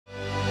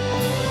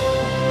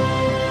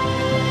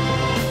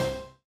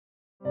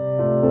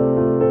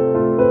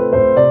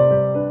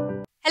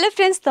Hello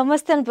friends,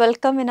 namaste and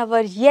welcome in our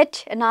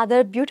yet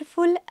another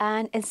beautiful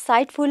and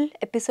insightful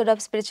episode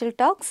of Spiritual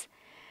Talks.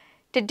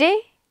 Today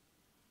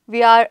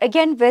we are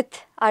again with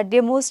our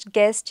dearmost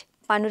guest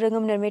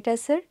Pandurangam Narmeta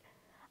sir.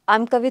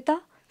 I'm Kavita.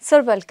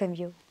 Sir, welcome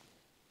you.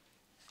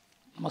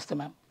 Namaste,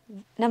 ma'am.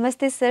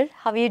 Namaste sir,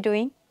 how are you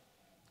doing?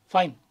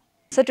 Fine.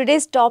 So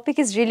today's topic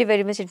is really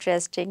very much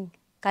interesting,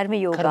 Karma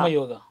Yoga. Karma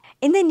Yoga.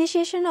 In the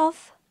initiation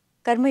of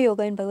Karma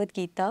Yoga in Bhagavad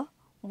Gita,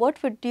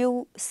 what would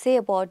you say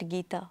about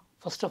Gita?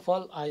 First of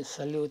all, I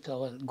salute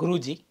our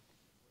Guruji,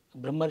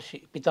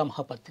 Brahmarshi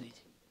Pitamaha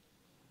Patriji.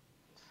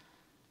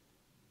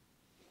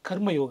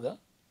 Karma Yoga,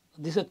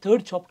 this is the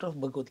third chapter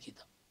of Bhagavad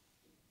Gita.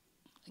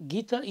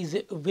 Gita is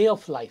a way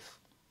of life.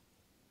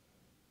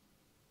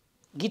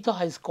 Gita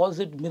has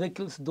caused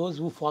miracles those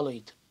who follow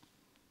it.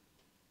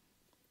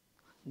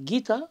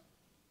 Gita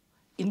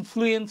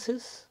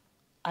influences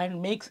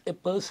and makes a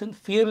person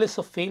fearless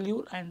of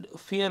failure and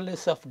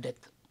fearless of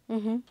death.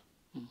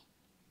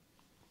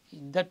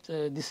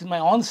 This is my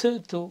answer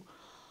to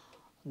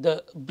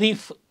the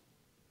brief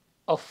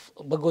of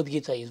Bhagavad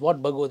Gita is,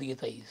 what Bhagavad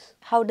Gita is.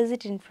 How does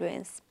it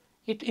influence?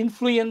 It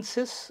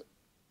influences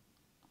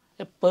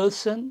a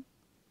person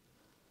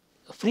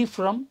free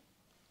from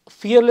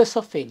fearless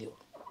of failure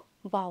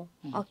Wow,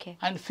 okay.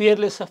 and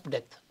fearless of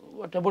death.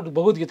 What about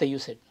Bhagavad Gita you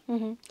said?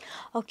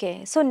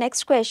 Okay, so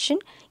next question.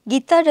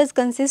 Gita does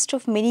consist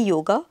of many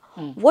yoga.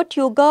 What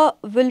yoga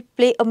will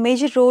play a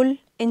major role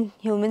in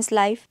human's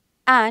life,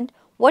 and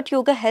what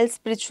yoga helps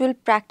spiritual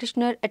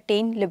practitioner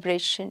attain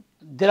liberation?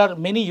 There are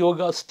many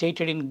yogas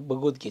stated in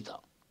Bhagavad Gita.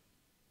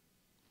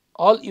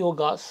 All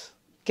yogas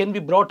can be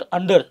brought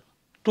under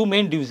two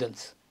main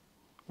divisions.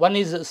 One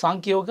is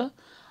Sankhya Yoga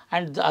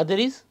and the other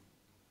is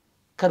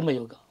Karma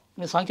Yoga.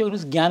 Sankhya Yoga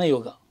is Jnana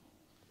Yoga.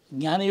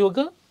 Jnana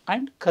Yoga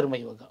and Karma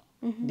Yoga.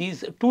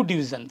 These two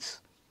divisions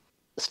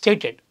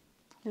stated.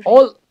 Right.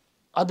 All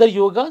other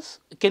yogas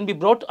can be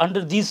brought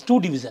under these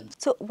two divisions.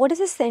 So, what is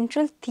the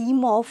central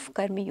theme of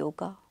Karma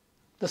Yoga?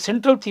 The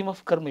central theme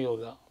of Karma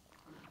Yoga,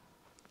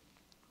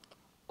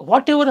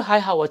 whatever I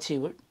have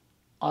achieved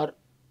or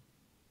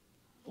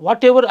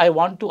whatever I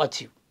want to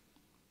achieve,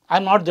 I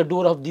am not the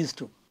doer of these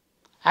two.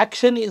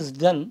 Action is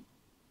done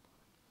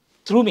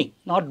through me,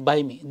 not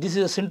by me. This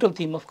is the central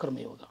theme of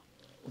Karma Yoga.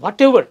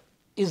 Whatever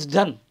is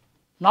done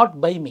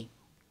not by me,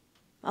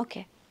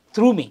 Okay.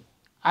 through me,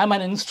 I am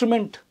an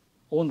instrument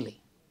only.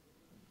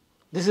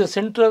 This is the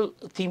central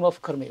theme of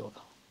Karma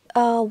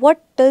Yoga.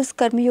 What does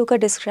Karma Yoga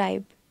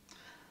describe?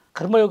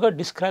 Karma Yoga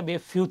describes a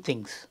few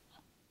things.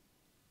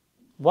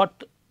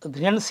 What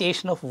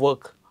renunciation of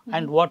work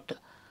and what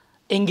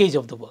engage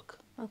of the work.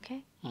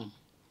 Okay.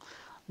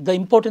 The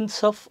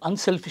importance of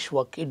unselfish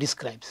work it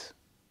describes.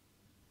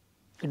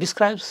 It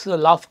describes the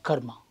law of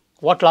karma,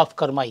 what law of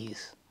karma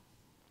is.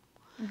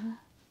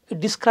 It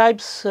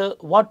describes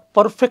what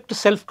perfect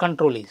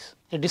self-control is.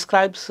 It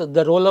describes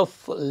the role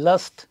of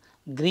lust,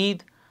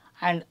 greed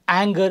and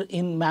anger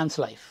in man's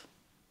life.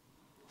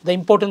 The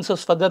importance of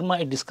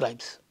Swadharma it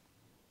describes.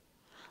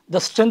 The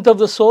strength of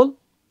the soul,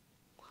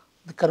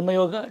 the Karma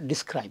Yoga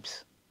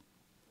describes.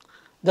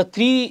 The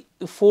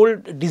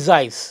threefold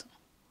desires,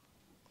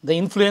 the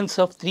influence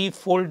of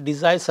threefold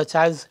desires such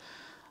as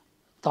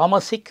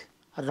tamasic,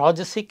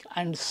 rajasic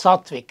and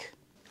sattvic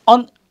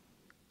on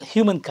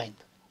humankind.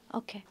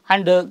 Okay.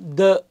 And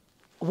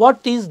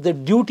what is the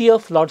duty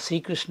of Lord Sri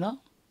Krishna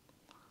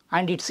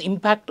and its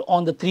impact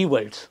on the three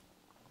worlds,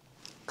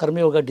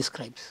 Karma Yoga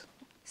describes.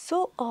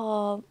 So,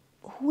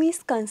 who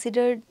is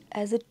considered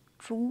as a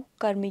true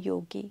Karma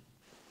Yogi?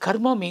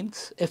 Karma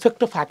means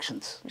effect of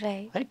actions,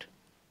 Right. right?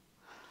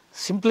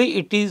 Simply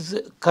it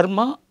is,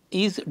 karma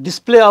is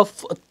display of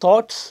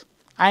thoughts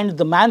and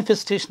the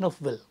manifestation of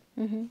will.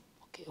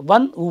 Okay.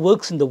 One who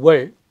works in the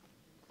world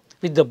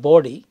with the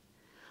body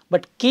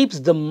but keeps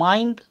the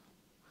mind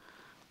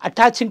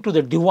attaching to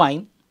the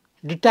divine,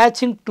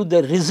 detaching to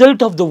the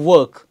result of the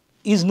work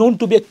is known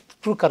to be a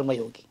true Karma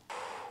Yogi.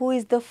 Who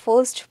is the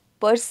first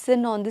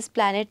person on this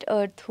planet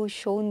Earth who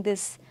shown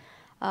this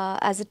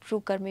as a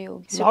true Karma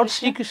Yogi? Lord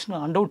Sri Krishna,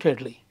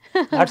 undoubtedly.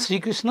 Lord Sri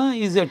Krishna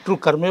is a true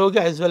Karma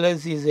Yoga as well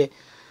as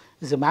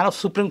is a man of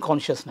supreme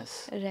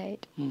consciousness.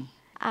 Right.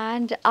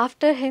 And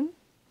after him?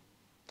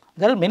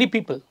 There are many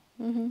people.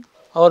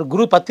 Our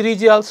Guru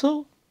Patriji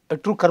also a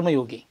true Karma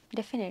Yogi.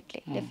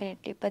 Definitely,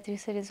 definitely. Patri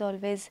sir is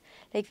always,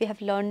 like we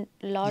have learned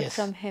a lot Yes.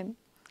 from him,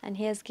 and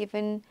he has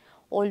given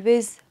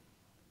always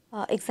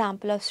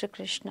example of Sri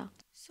Krishna.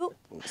 So,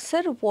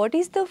 sir, what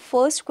is the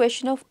first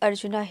question of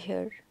Arjuna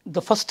here?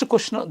 The first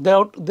question,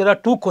 there are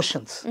two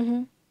questions.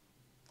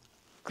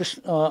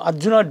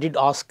 Arjuna did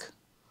ask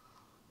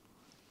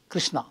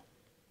Krishna.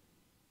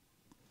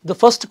 The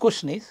first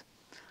question is,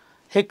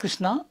 hey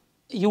Krishna,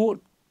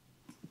 you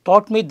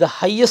taught me the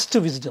highest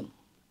wisdom.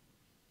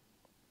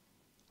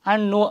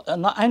 And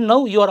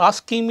now you are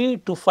asking me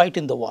to fight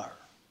in the war.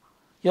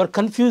 You are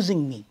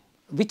confusing me.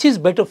 Which is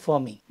better for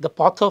me? The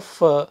path of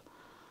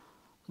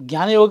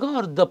Jnana Yoga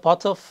or the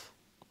path of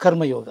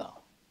Karma Yoga?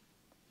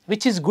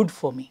 Which is good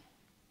for me?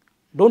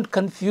 Don't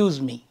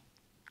confuse me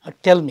or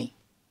tell me.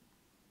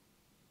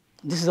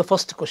 This is the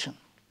first question.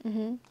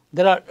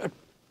 There are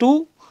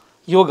two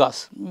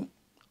yogas.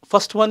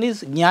 First one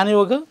is Jnana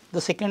Yoga,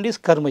 the second is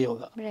Karma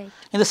Yoga. Right.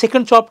 In the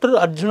second chapter,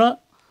 Arjuna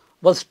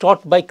was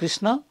taught by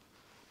Krishna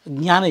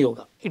Jnana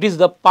Yoga. It is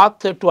the path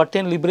to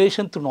attain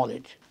liberation through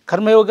knowledge.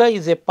 Karma Yoga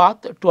is a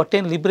path to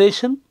attain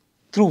liberation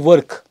through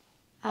work.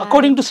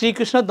 According to Sri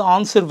Krishna, the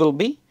answer will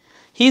be,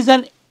 he is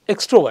an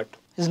extrovert,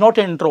 he is not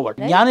an introvert.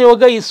 Right. Jnana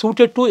Yoga is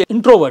suited to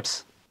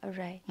introverts.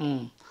 Right.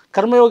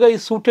 Karma Yoga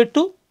is suited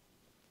to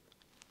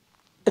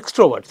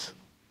extroverts.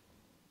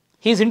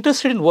 He is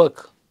interested in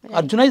work. Right.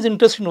 Arjuna is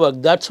interested in work.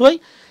 That's why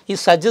he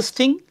is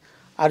suggesting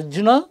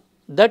Arjuna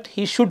that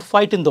he should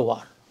fight in the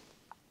war.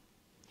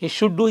 He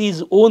should do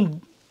his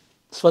own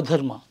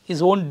swadharma,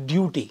 his own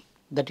duty.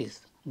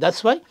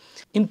 That's why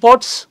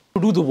imports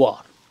to do the war.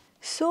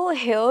 So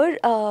here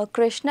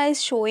Krishna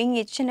is showing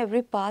each and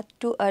every path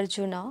to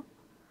Arjuna.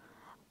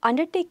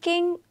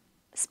 Undertaking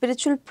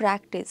spiritual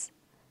practice,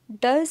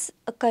 does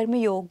a karma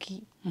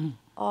yogi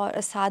or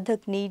a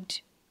sadhak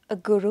need a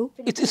guru?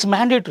 It's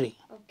mandatory.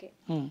 Okay.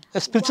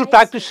 A spiritual Why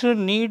practitioner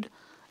need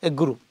a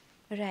guru.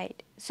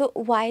 Right. So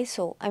why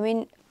so? I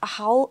mean,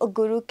 how a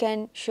guru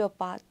can show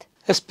path?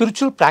 A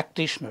spiritual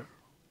practitioner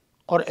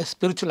or a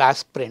spiritual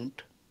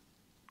aspirant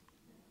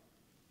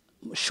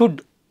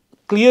should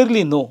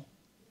clearly know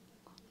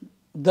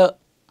the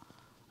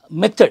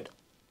method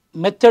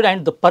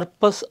and the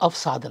purpose of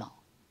sadhana,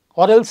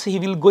 or else he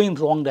will go in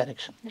wrong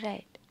direction.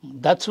 Right.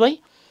 That's why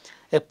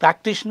a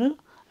practitioner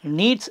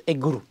needs a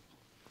guru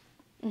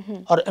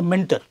or a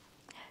mentor.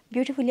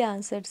 Beautifully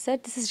answered, sir.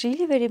 This is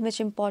really very much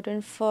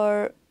important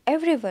for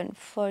everyone,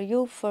 for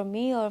you, for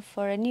me, or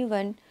for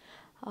anyone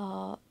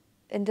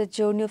in the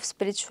journey of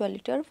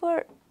spirituality or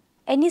for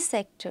any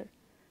sector.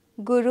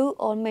 Guru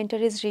or mentor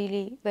is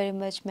really very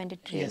much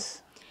mandatory.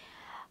 Yes.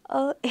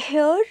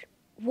 Here,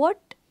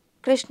 what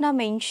Krishna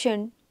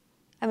mentioned,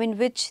 I mean,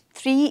 which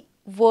three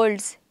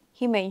worlds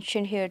he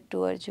mentioned here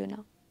to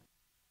Arjuna?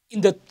 In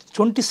the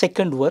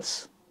 22nd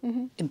verse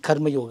in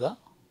Karma Yoga,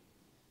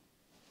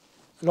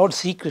 Lord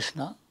Sri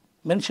Krishna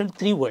mentioned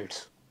three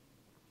worlds.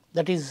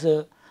 That is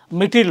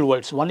material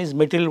worlds. One is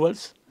material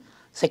worlds,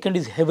 second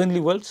is heavenly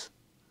worlds,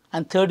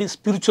 and third is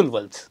spiritual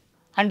worlds.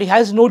 And he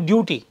has no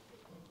duty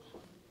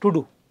to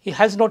do. He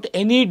has not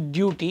any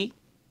duty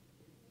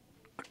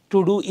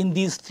to do in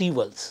these three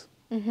worlds.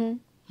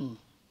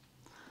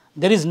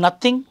 There is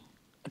nothing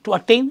to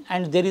attain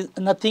and there is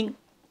nothing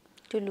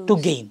To lose. to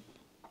gain.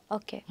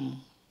 Okay.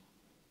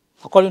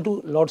 According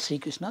to Lord Sri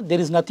Krishna, there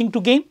is nothing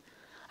to gain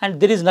and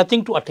there is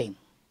nothing to attain.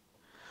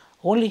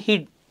 Only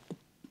he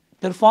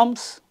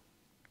performs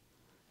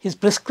his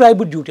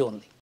prescribed duty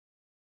only.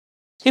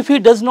 If he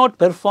does not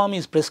perform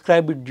his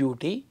prescribed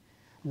duty,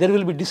 there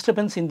will be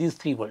disturbance in these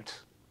three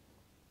worlds.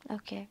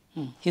 Okay.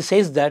 He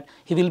says that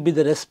he will be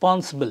the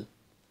responsible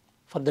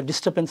for the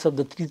disturbance of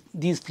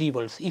these three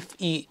worlds if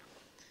he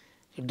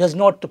does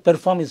not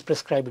perform his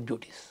prescribed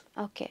duties.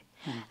 Okay.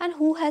 And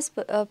who has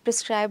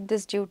prescribed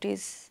these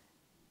duties?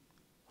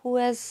 Who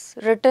has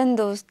written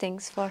those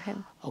things for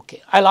him?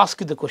 Okay, I'll ask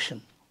you the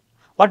question.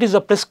 What is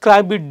the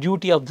prescribed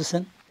duty of the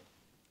sun?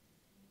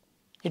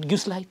 It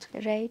gives light.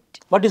 Right.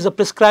 What is the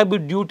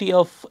prescribed duty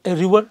of a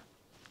river?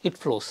 It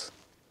flows.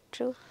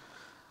 True.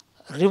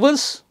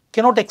 Rivers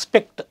cannot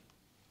expect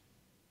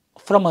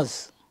from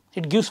us.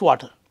 It gives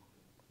water.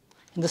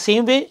 In the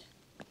same way,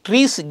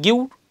 trees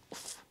give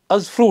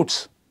us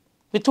fruits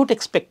without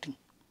expecting.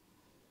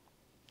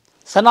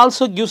 Sun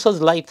also gives us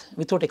light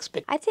without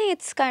expecting. I think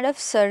it's kind of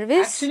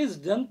service. Action is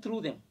done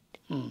through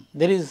them.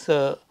 There is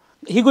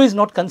ego is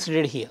not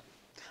considered here.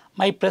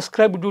 My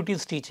prescribed duty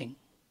is teaching.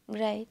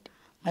 Right.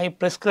 My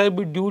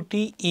prescribed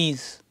duty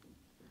is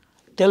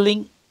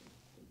telling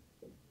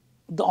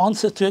the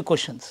answers to your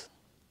questions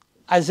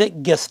as a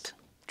guest.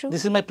 True.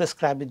 This is my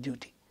prescribed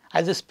duty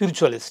as a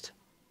spiritualist,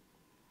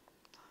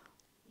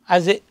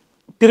 as a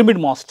pyramid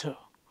master.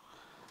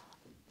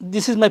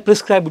 This is my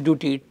prescribed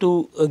duty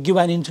to give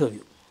an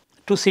interview,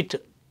 to sit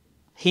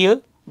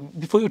here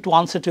before you to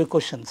answer to your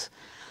questions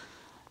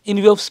in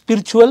view of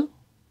spiritual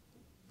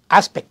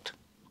aspect.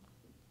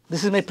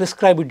 This is my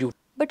prescribed duty.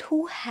 But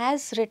who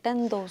has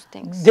written those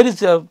things? There is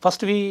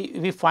first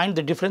we find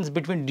the difference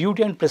between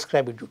duty and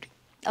prescribed duty.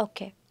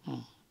 Okay.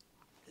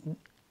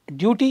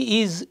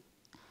 Duty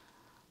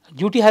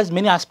has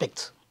many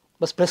aspects,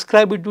 but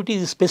prescribed duty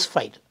is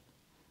specified.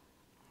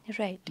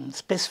 Right.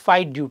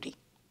 Specified duty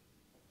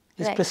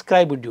is Right.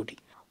 prescribed duty.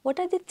 What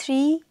are the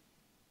three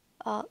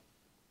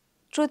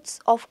truths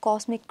of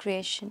cosmic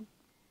creation?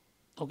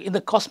 Okay. In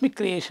the cosmic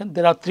creation,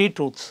 there are three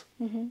truths.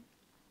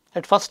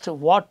 At first,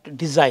 what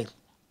desire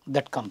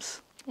that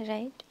comes.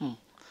 Right.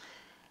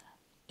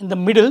 In the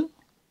middle,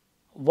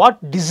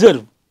 what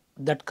deserve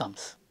that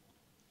comes.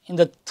 In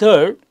the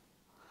third,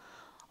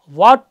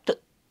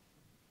 what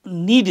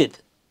needed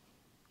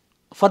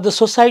for the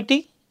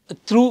society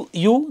through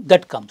you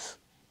that comes.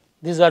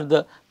 These are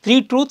the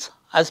three truths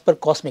as per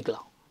cosmic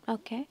law.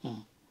 Okay.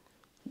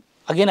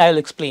 Again, I will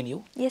explain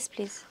you. Yes,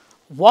 please.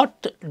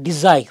 What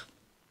desire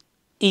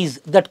is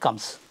that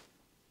comes.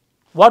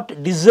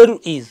 What deserve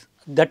is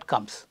that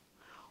comes.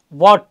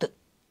 what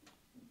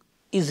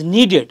is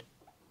needed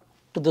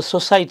to the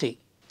society.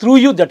 Through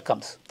you that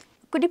comes.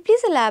 Could you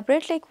please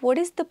elaborate, like, what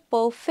is the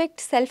perfect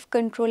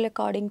self-control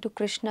according to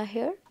Krishna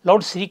here?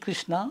 Lord Sri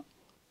Krishna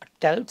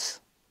tells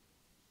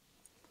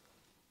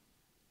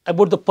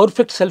about the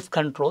perfect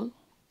self-control.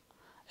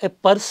 A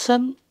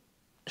person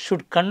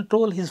should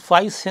control his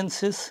five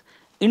senses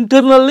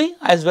internally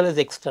as well as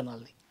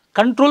externally.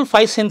 Control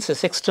five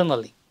senses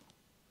externally,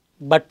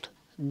 but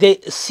they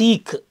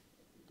seek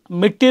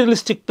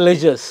materialistic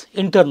pleasures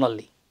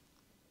internally.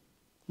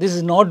 This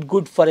is not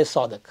good for a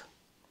sadhak.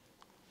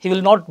 He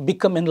will not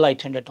become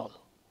enlightened at all.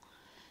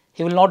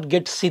 He will not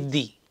get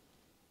siddhi.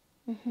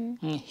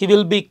 He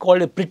will be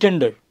called a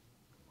pretender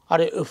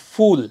or a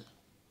fool.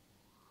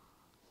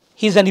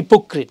 He is an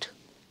hypocrite.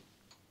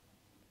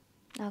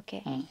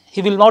 Okay.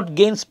 He will not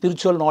gain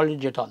spiritual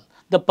knowledge at all.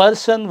 The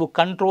person who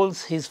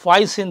controls his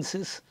five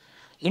senses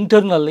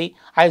internally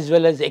as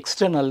well as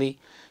externally,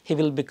 he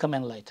will become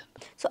enlightened.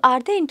 So are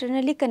they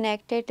internally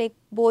connected, like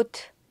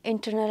both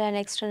internal and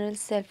external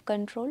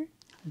self-control?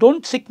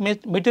 Don't seek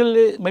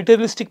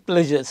materialistic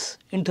pleasures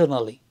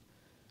internally.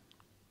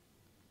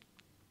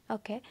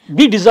 Okay.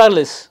 Be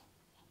desireless.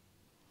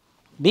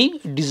 Be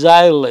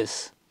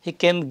desireless. He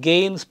can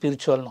gain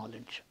spiritual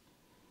knowledge.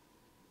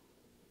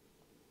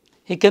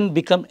 He can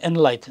become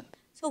enlightened.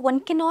 So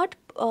one cannot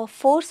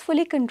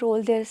forcefully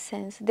control their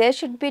sense. There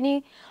should be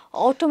any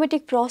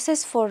automatic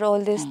process for all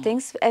these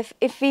things.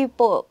 If we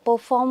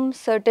perform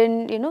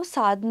certain,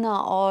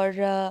 sadhana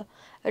or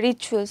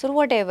rituals or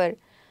whatever,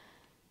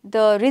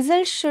 the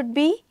result should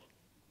be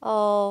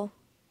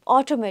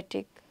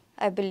automatic,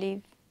 I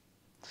believe.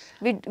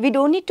 We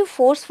don't need to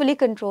forcefully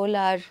control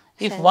our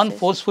If senses. one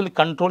forcefully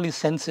controls his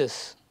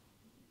senses,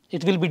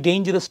 it will be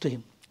dangerous to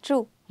him.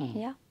 True.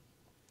 Yeah.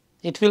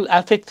 It will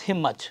affect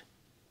him much.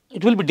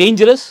 It will be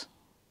dangerous.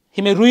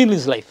 He may ruin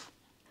his life.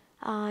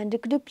 And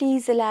could you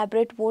please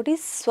elaborate what is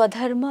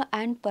swadharma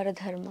and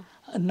paradharma?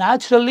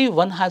 Naturally,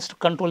 one has to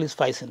control his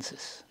five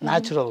senses.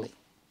 Naturally,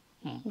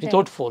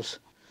 without force.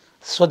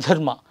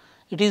 Swadharma.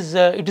 It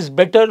is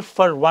better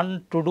for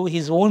one to do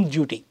his own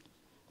duty.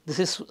 This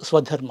is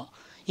swadharma.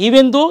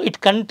 Even though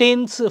it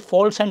contains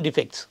faults and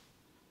defects.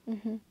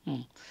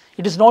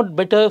 It is not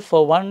better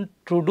for one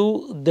to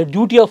do the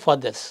duty of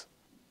others.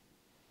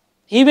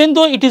 Even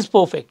though it is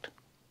perfect.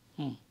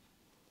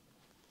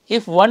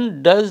 If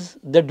one does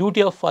the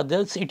duty of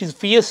others, it is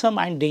fearsome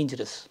and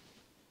dangerous.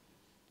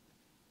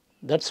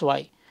 That's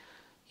why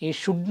he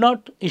should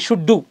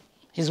do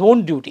his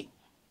own duty.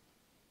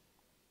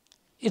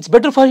 It's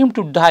better for him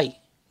to die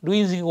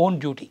doing his own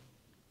duty.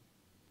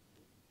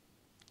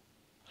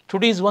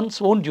 Today is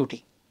one's own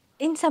duty.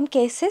 In some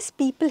cases,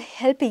 people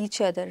help each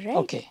other, right?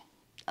 Okay.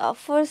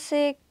 For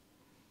say,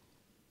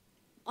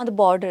 on the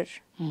border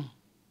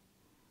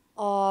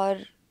or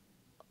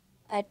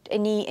at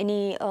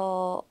any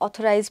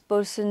authorized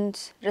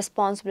person's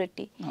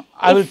responsibility.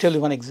 I will tell you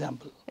one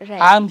example.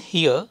 Right. I am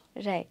here.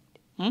 Right.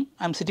 I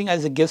am sitting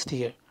as a guest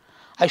here.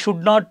 I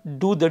should not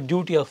do the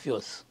duty of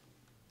yours.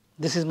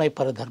 This is my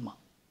paradharma.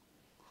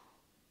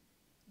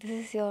 This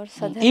is your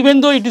sadhana.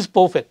 Even though it is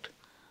perfect,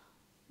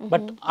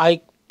 but I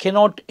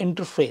cannot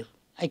interfere.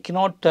 I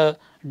cannot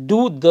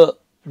do the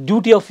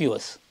duty of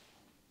yours.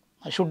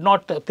 I should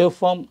not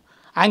perform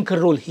anchor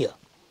role here.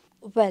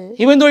 Well,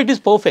 Even though it is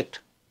perfect,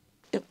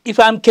 if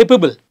I am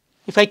capable,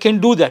 if I can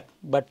do that,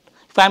 but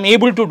if I am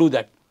able to do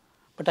that,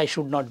 but I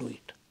should not do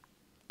it.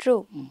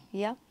 true.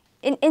 Yeah.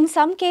 In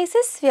some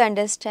cases, we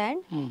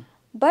understand.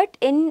 But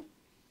in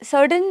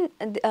certain,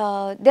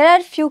 there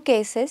are few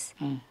cases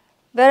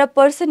where a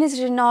person is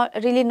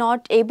really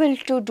not able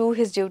to do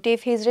his duty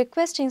if he is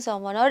requesting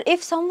someone, or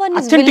if someone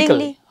is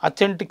willingly.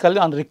 Authentically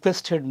on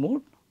requested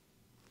mood,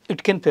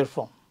 it can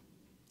perform.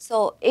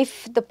 So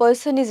if the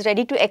person is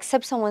ready to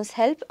accept someone's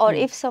help, or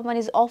if someone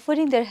is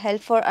offering their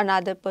help for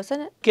another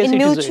person, Case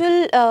in it is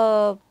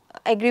mutual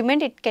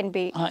agreement, it can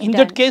be In done.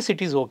 that case,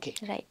 it is okay.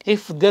 Right.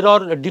 If there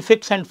are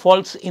defects and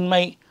faults in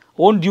my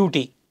own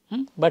duty,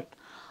 but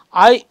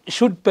I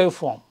should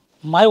perform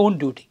my own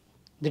duty.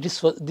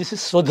 This is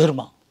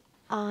swadharma.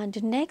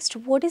 And next,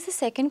 what is the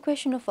second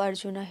question of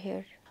Arjuna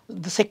here?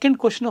 The second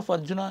question of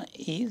Arjuna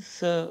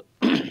is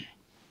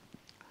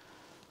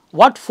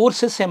what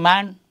forces a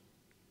man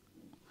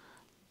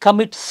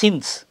commit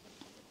sins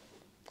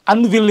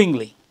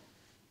unwillingly?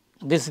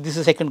 This is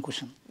the second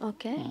question.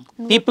 Okay.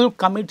 People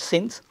commit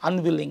sins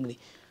unwillingly.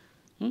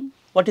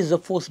 What is the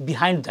force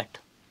behind that?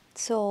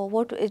 So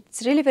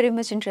it's really very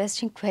much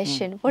interesting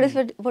question.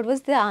 What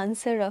was the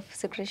answer of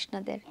Sri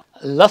Krishna there?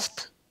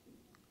 Lust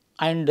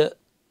and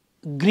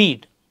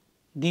greed,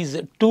 these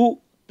two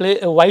play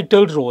a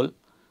vital role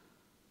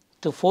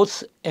to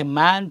force a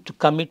man to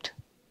commit.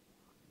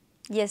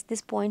 Yes,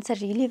 these points are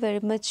really very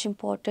much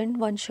important.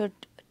 One should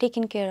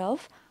taken care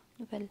of.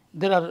 Well,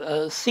 There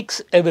are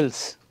 6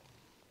 evils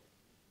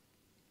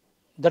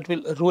that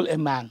will rule a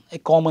man, a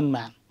common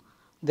man.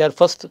 They are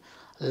first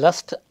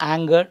lust,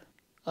 anger,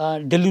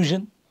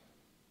 delusion,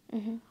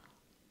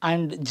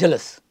 and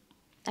jealous.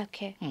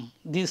 okay,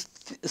 These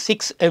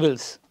 6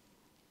 evils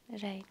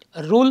right.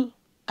 rule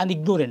and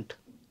ignorant.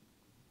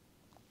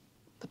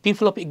 The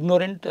people of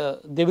ignorant,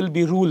 they will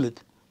be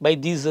ruled by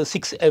these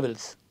six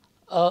evils.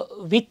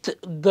 With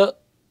the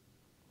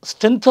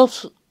strength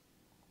of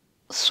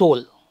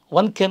soul,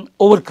 one can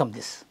overcome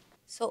this.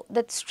 So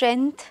that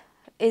strength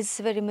is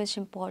very much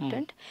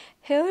important.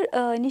 Here,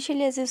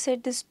 initially, as you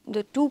said,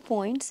 the 2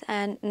 points,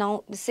 and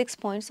now the 6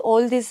 points.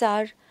 All these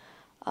are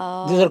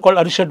These are called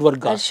Arshad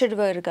Vargas. Arshad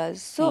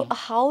Vargas. So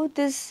how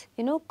this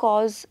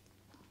cause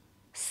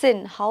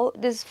sin? How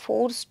this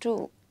force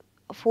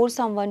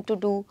someone to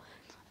do?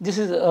 This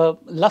is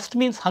lust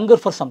means hunger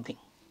for something.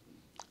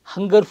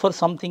 Hunger for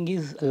something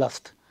is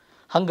lust.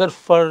 Hunger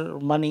for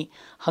money,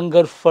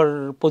 hunger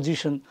for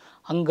position,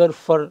 hunger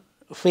for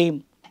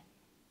fame.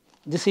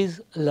 This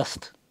is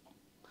lust.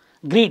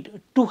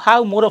 Greed, to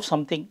have more of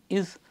something,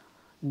 is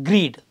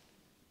greed.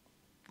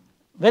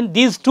 When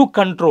these two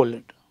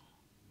controlled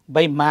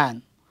by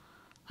man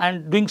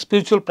and doing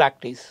spiritual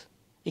practice,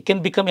 he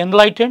can become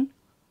enlightened,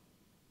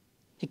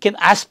 he can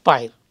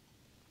aspire,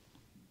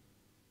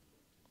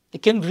 he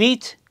can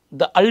reach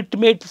the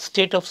ultimate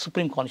state of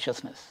supreme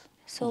consciousness.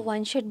 So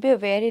one should be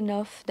aware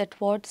enough that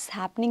what's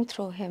happening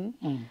through him,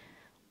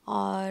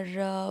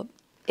 or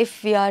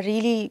if we are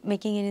really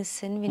making any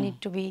sin,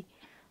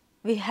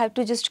 we have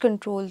to just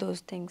control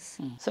those things.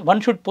 So one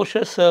should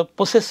possess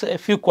a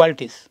few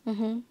qualities.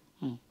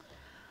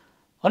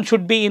 One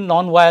should be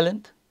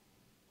non-violent.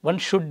 One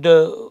should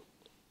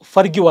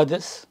forgive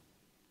others.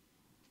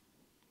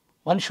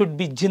 One should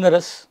be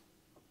generous.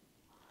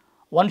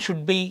 One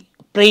should be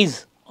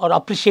praise or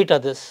appreciate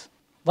others.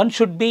 One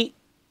should be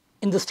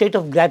in the state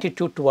of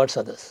gratitude towards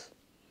others.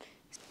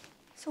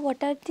 So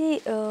what are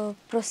the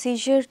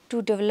procedure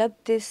to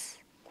develop these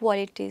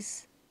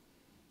qualities?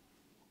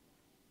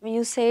 When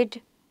you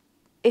said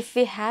if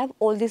we have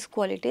all these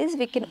qualities,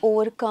 we can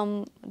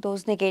overcome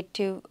those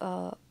negative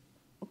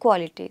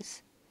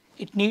qualities.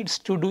 It needs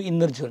to do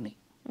inner journey.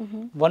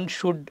 One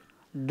should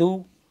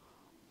do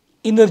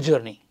inner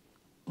journey.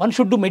 One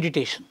should do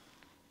meditation.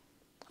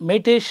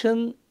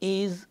 Meditation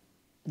is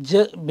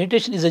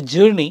a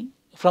journey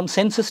from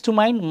senses to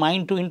mind,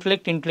 mind to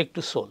intellect, intellect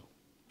to soul.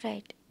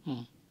 Right.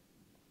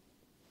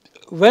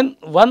 When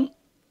one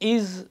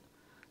is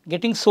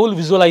getting soul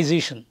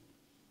visualization,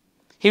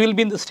 he will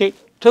be in the state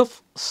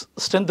of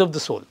strength of the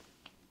soul.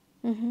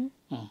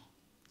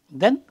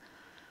 Then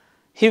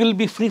he will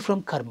be free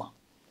from karma.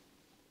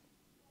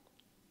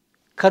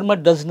 Karma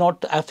does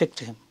not affect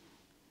him.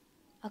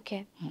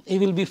 Okay. He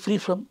will be free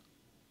from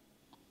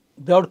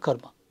beyond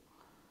karma.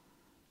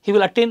 He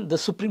will attain the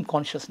supreme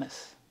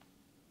consciousness.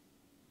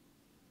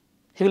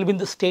 He will be in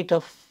the state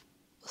of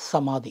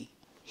samadhi.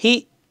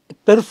 He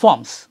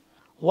performs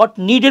what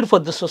needed for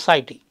the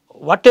society.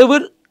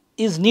 Whatever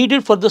is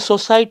needed for the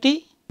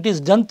society, it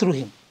is done through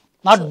him,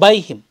 not by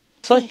him.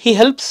 So he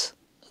helps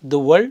the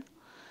world,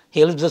 he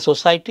helps the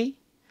society,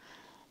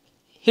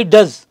 he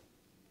does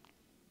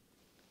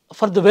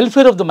for the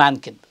welfare of the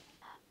mankind.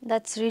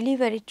 That's really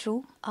very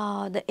true.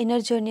 The inner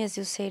journey, as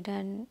you said,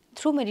 and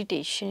through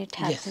meditation it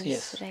happens,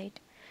 yes. right?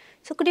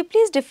 So could you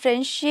please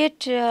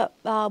differentiate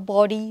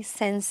body,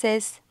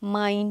 senses,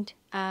 mind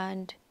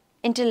and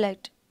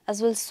intellect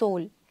as well as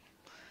soul?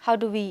 How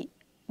do we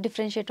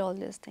differentiate all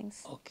these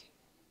things? Okay.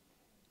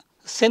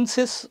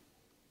 Senses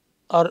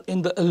are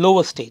in the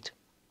lower state.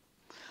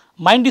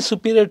 Mind is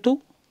superior to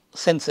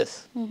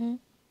senses.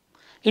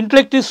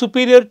 Intellect is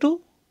superior to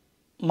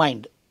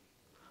mind.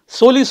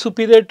 Soul is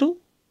superior to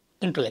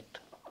intellect.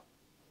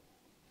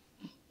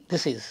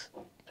 This is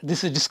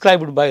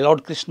described by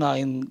Lord Krishna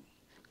in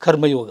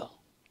Karma Yoga.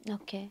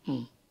 Okay.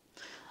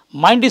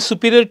 Mind is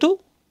superior to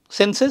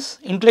senses,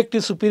 intellect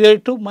is superior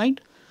to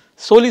mind,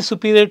 soul is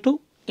superior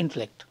to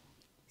intellect.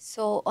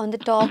 So on the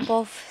top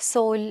of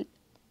soul,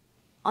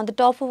 on the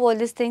top of all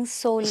these things,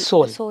 soul,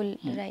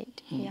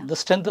 right? Yeah. The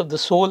strength of the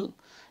soul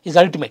is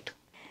ultimate.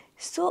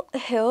 So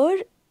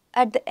here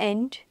at the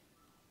end,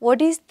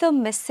 what is the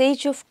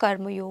message of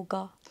Karma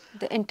Yoga,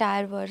 the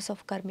entire verse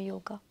of Karma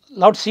Yoga?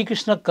 Lord Sri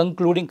Krishna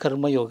concluding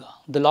Karma Yoga,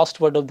 the last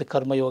word of the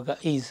Karma Yoga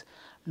is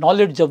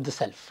knowledge of the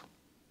self.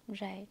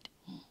 Right.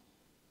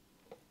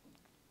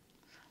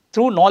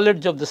 Through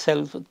knowledge of the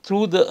self,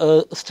 through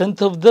the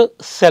strength of the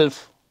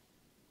self,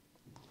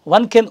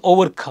 one can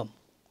overcome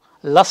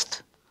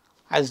lust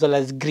as well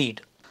as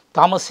greed,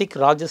 tamasic,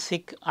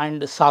 rajasic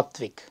and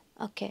sattvic.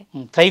 Okay.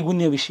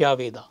 Traigunya Vishya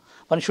Veda.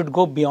 One should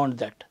go beyond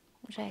that.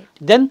 Right.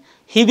 Then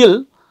he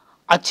will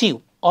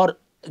achieve or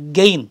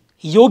gain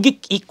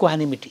yogic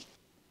equanimity.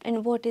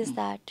 And what is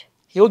that?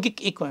 Yogic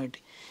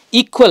equanimity.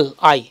 Equal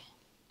I.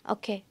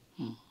 Okay.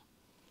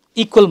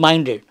 Equal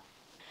minded.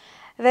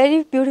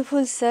 Very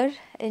beautiful, sir.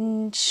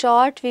 In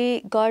short,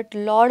 we got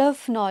lot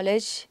of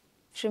knowledge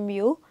from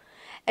you.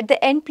 At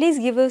the end, please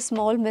give a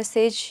small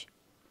message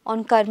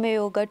on Karma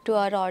Yoga to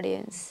our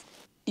audience.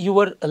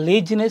 Your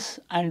laziness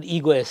and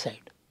ego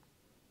aside.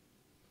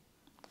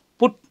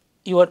 Put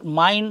your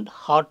mind,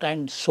 heart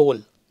and soul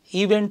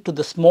even to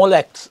the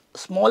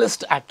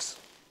smallest acts.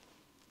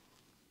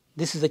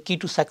 This is the key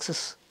to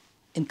success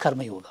in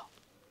Karma Yoga.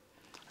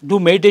 Do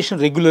meditation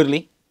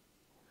regularly.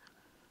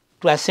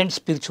 to ascend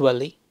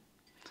spiritually.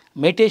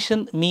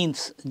 Meditation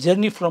means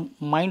journey from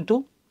mind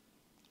to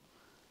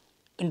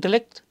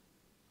intellect,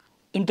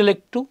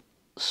 intellect to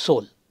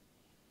soul.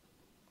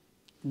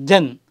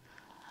 Then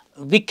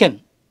we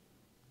can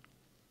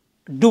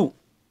do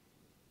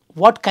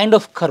what kind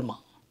of karma.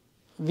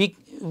 We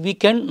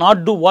can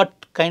not do what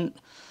kind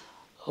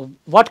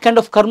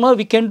of karma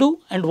we can do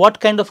and what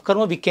kind of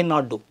karma we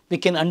cannot do. We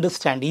can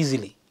understand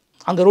easily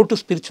on the road to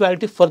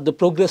spirituality for the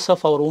progress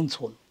of our own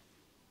soul.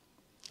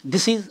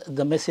 This is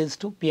the message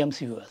to PMC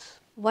viewers.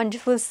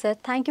 Wonderful, sir.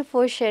 Thank you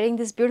for sharing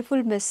this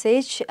beautiful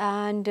message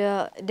and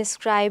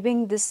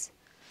describing this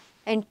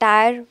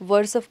entire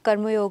verse of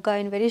Karma Yoga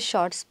in very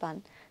short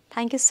span.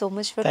 Thank you so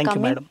much for Thank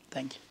coming. you, madam.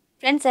 Thank you.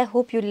 Friends, I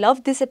hope you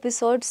loved this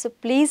episode. So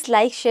please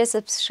like, share,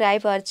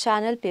 subscribe our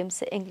channel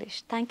PMC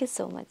English. Thank you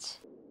so much.